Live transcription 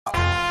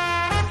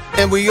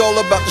And we all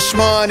about this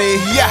money,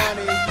 yeah.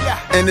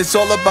 And it's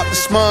all about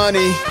this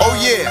money. Oh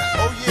yeah,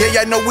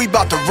 yeah, I know we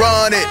about to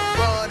run it.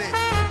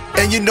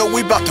 And you know we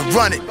about to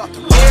run it.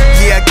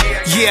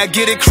 Yeah, I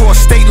get it cross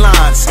state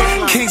lines.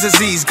 Kings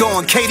Aziz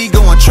going, Katie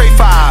going, Trey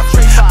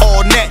 5.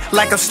 All net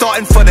like I'm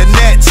starting for the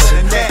Nets.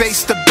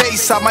 Base to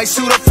base, I might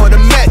suit up for the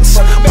Mets.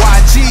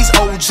 YGs,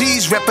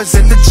 OGs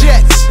represent the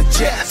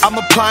Jets. I'm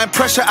applying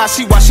pressure, I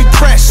see why she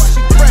pressed.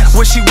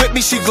 When she with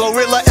me, she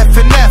Glorilla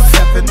FNF.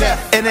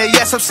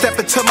 NAS, I'm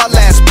stepping to my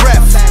last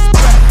breath.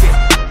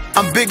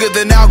 I'm bigger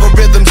than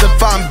algorithms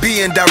if I'm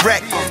being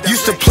direct.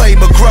 Used to play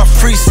McGruff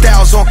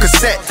freestyles on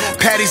cassette.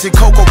 Patties and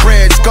cocoa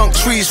bread, skunk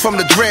trees from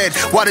the dread.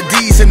 While the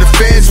D's and the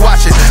feds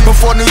watching.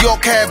 Before New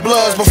York had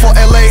Bloods, before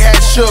LA had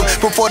Suge,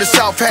 before the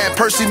South had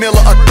Percy Miller,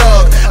 a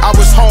thug. I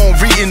was home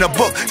reading a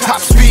book,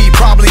 top speed,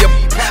 probably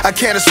a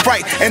can of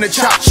Sprite and a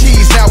chopped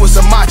cheese. Now it's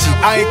a machi.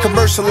 I ain't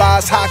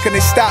commercialized, how can they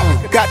stop me?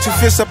 Got 2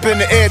 fists up in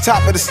the air,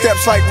 top of the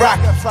steps like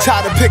Rocky.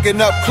 Tired of picking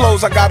up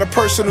clothes, I got a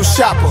personal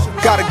shopper.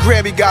 Got a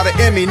Grammy, got an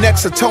Emmy,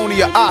 next to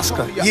Tony or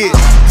Oscar. Yeah,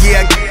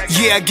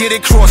 I get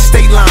it cross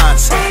state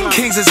lines.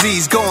 Kings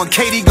Aziz going,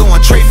 Katie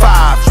going, Trey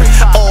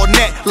 5. All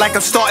net like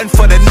I'm starting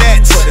for the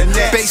Nets.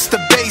 Base to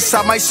base,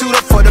 I might suit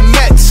up for the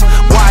Mets.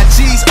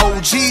 YGs,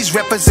 OGs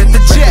represent the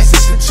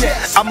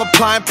Jets. I'm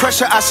applying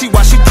pressure, I see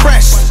why she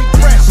pressed.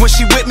 When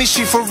she with me,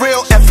 she for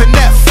real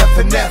FNF.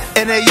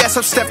 NAS,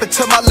 I'm stepping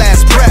to my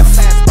last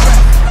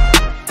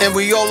breath. And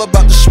we all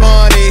about this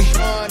money.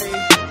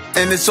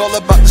 And it's all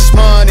about this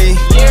money.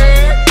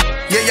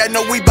 Yeah, I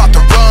know we about to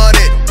run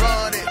it.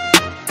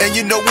 And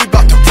you know we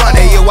about to run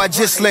it. Ayo, I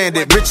just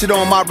landed, Richard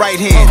on my right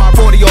hand,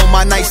 40 on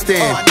my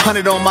nightstand,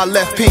 100 on my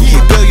left pinky.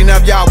 Billion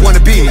of y'all wanna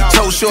be me.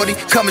 Told shorty,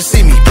 come and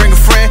see me. Bring a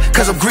friend,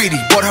 cause I'm greedy.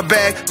 Bought her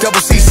bag,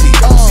 double CC.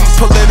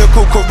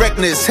 Political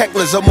correctness,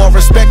 hecklers are more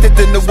respected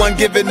than the one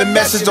giving the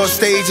message on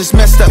stage. It's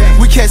messed up,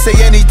 we can't say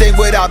anything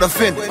without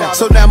offending.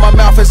 So now my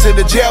mouth is in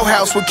the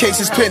jailhouse with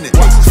cases pending.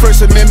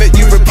 First Amendment,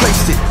 you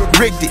replaced it,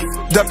 rigged it,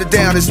 dubbed it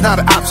down, it's not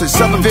an option.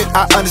 Some of it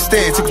I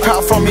understand, took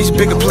power from me,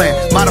 bigger plan.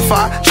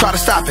 Modify, try to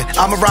stop it,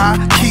 I'm a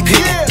ride, keep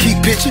hitting,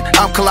 keep pitching.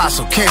 I'm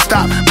colossal, can't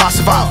stop my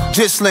survival.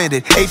 Just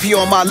landed, AP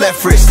on my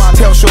left wrist.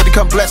 Tell shorty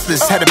come bless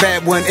this. Had a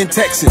bad one in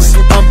Texas,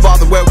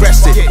 unbothered, well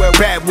rested.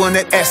 Bad one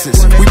at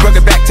Essence. We brought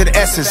it back to the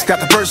essence. Got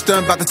the verse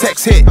done, about the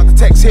text hit.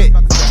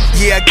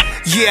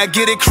 Yeah, I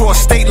get it cross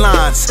state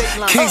lines.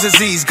 Kings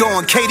Aziz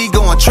going, Katie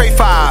going, Trey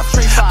 5.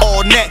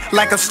 All net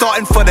like I'm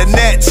starting for the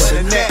Nets.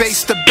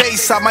 Base to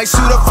base, I might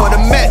suit up for the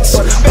Mets.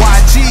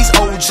 YGs,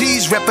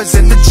 OGs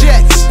represent the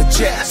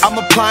Jets. I'm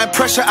applying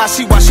pressure, I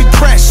see why she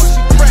pressed.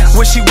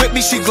 When she with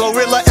me, she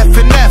Glorilla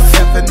FNF.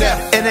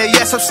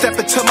 NAS, I'm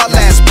stepping to my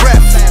last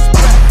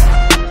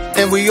breath.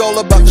 And we all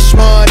about this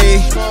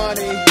money.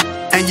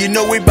 And you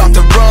know we about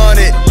to run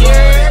it.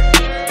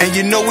 And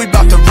you know we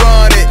about to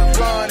run it.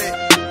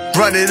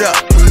 Run it up.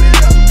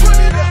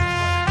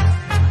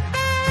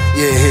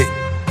 Yeah,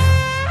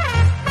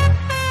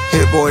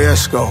 hit boy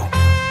Esco,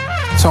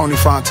 Tony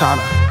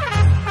Fontana,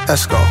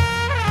 Esco.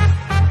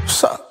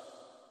 What's up?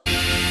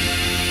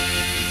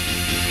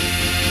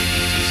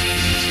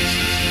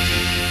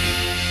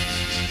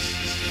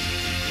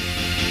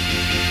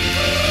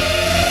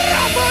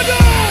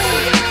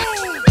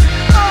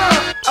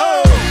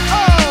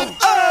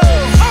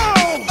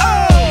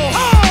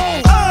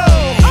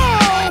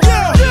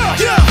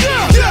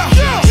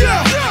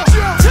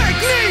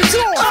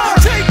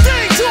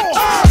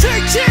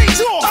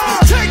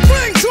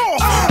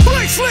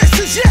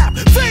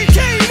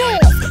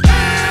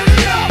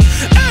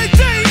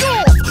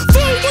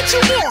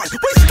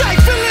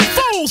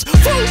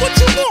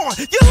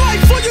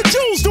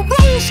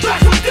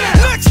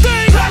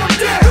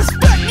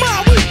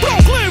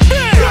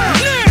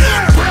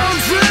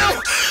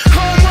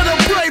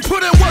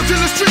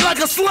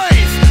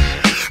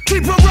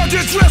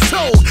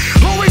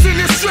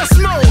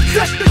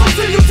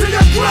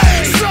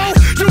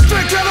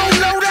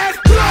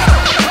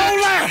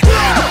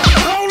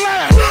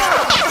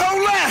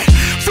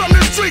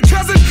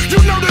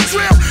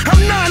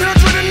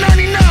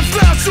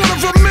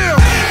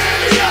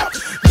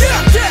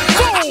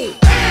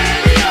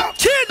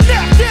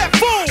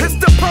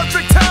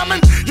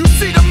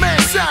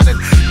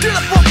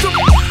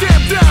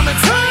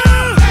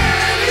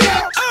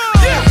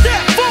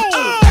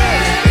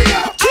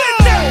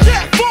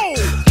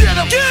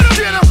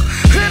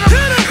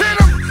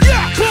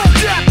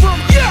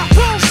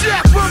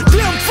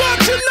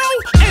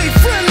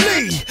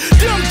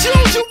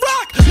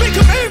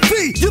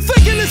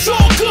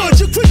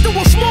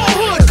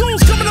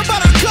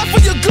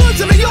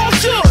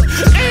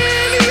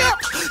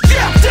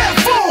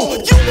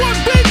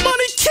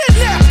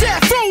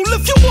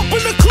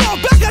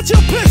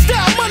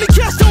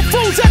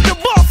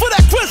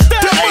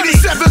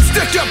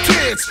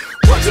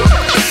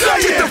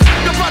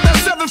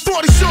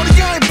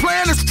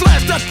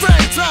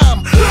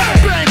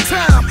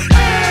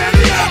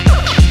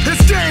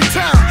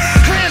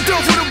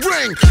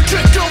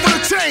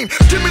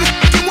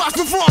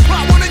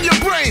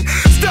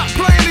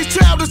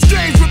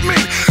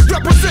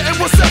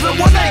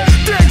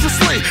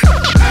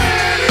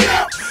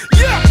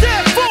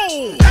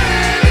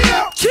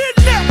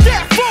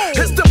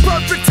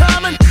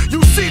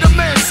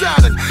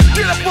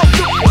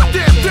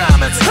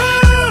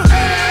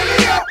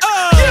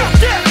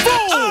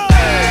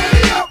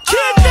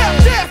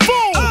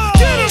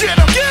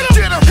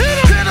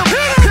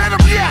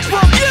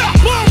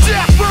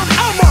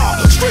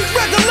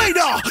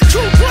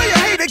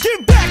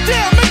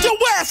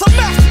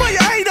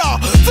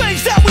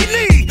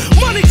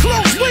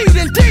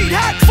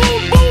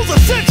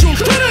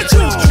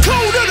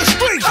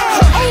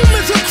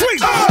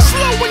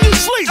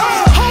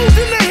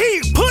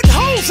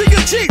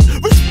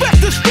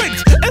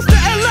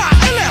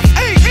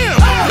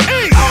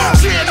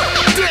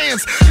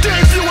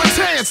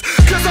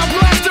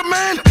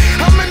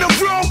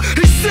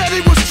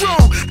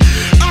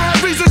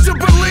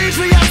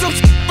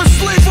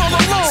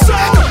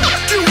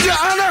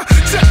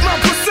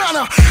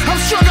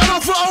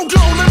 off for old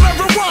gold and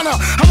marijuana.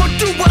 I'ma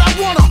do what I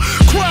wanna.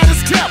 Quiet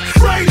as kept,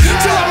 right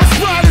till I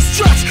respire and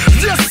stretch.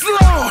 Yes,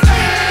 Lord.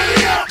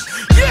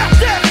 Yeah,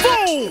 that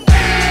fool.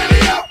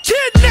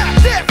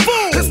 Kidnap that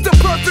fool. It's the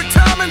perfect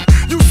timing.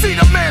 You see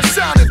the man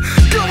shining.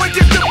 Go and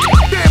get the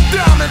damn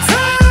diamonds.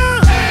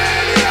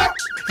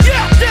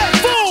 Yeah, that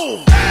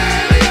fool.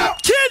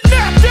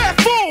 Kidnap that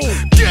fool.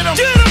 Get him,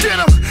 get him, get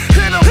him.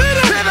 Hit him, hit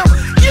him, hit him.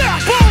 Yeah,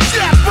 boom,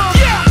 yeah, boom,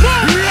 yeah,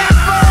 boom, yeah,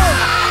 boom.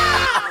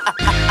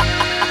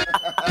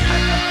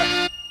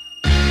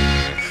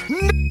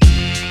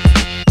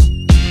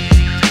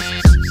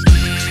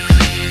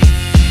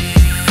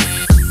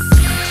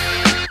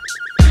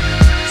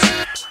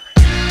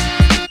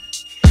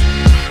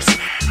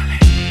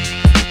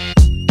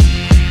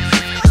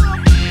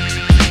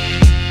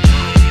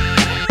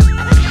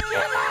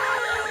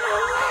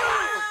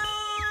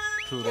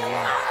 True to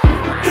life.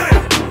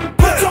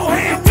 Put your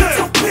hand to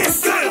your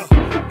fist.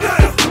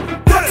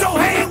 Put your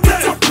hand to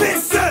your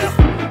fist.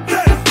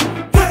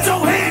 Put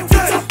your hand to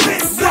your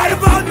fist. Right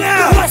about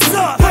now, what's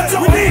up?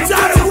 We need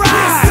y'all to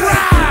rise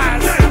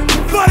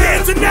for the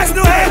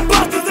international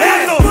headbusters.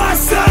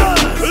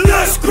 Headbusters.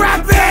 Let's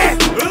scrap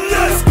it.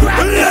 Let's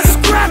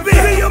scrap it.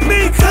 Do you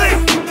mean click?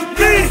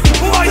 Me?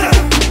 Who are you?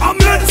 I'm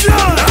the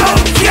judge.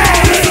 Okay.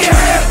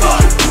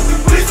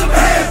 We some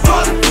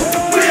headbusters.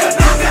 We'll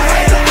knock the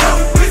hater out.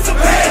 We some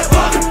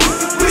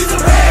headbusters. We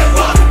some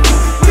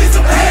headbusters. We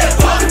some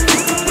headbusters.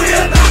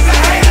 We'll knock the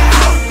hater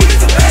out. We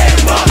some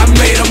headbusters. I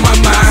made up my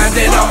mind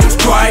that I'm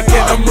strike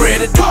and I'm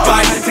ready to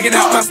fight. Taking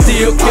out my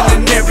steel,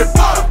 killing every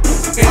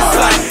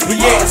inside.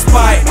 Yeah, it's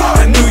fight.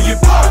 I knew you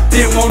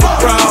didn't want to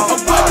brawl. I'm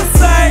about to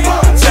say,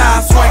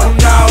 child swing on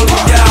all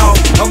of y'all.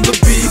 I'm the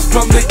beast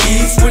from the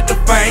east with the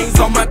fangs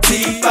on my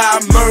teeth.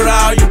 I murder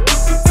all you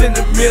in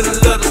the middle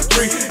of the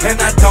street, and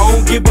I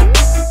don't give a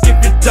if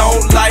you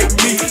don't like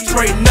me.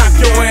 Straight knock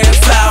your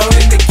ass out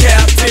in the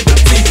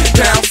captivity.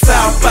 Down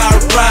south I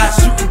ride,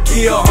 shoot and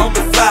kill,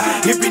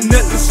 homicide. It be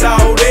nothing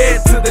short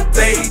to the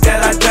day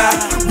that I die.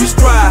 We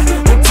strive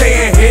on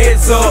tearing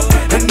heads up,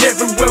 and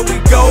everywhere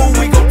we go,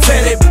 we gon'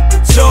 tear that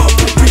bitch up.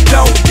 We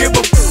don't give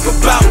a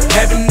about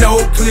having no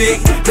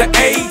click. The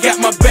A got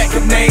my back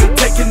and they ain't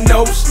taking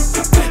no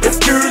shit.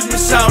 Excuse me,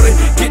 shawty,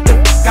 get the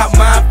out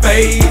my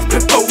face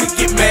before we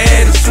get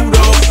mad and shoot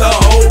up the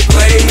whole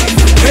place.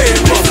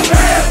 Headbusters.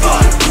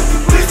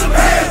 We some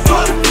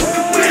headbusters.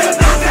 We'll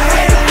knock the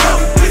hater out.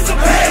 We some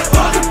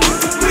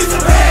headbusters. We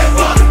some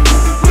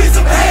headbusters. We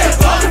some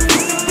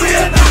headbusters.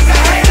 We'll knock the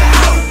hater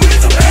out. We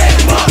some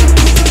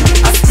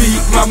headbusters. I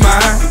speak my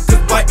mind,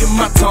 cause biting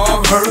my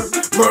tongue hurt.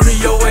 Murder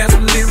your ass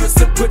with lyrics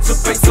and put your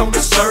face on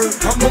the shirt.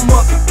 I'm a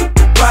mother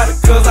rider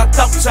cause I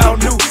thought y'all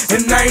knew,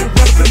 and I ain't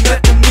running for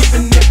nothing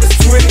even if it's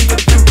 20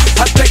 of you.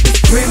 I think there's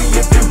plenty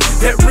of you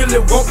that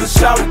really want to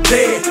shout it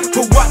dead.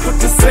 But watch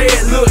what you said,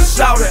 look,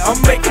 shout it, I'm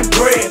making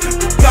bread.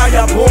 All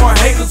y'all born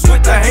haters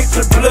with the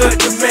hatred blood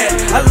to mad.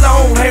 I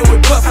long hang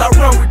with bust, I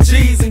run with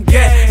G's and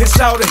gas. And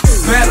shout it,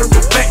 matter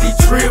of fact, these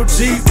trill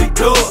G's be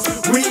thugs.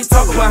 We ain't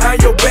talking behind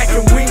your back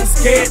and we ain't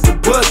scared to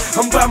bust.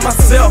 I'm by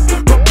myself,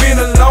 but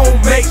being alone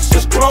makes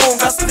you strong.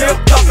 I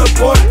stepped up the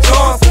boy.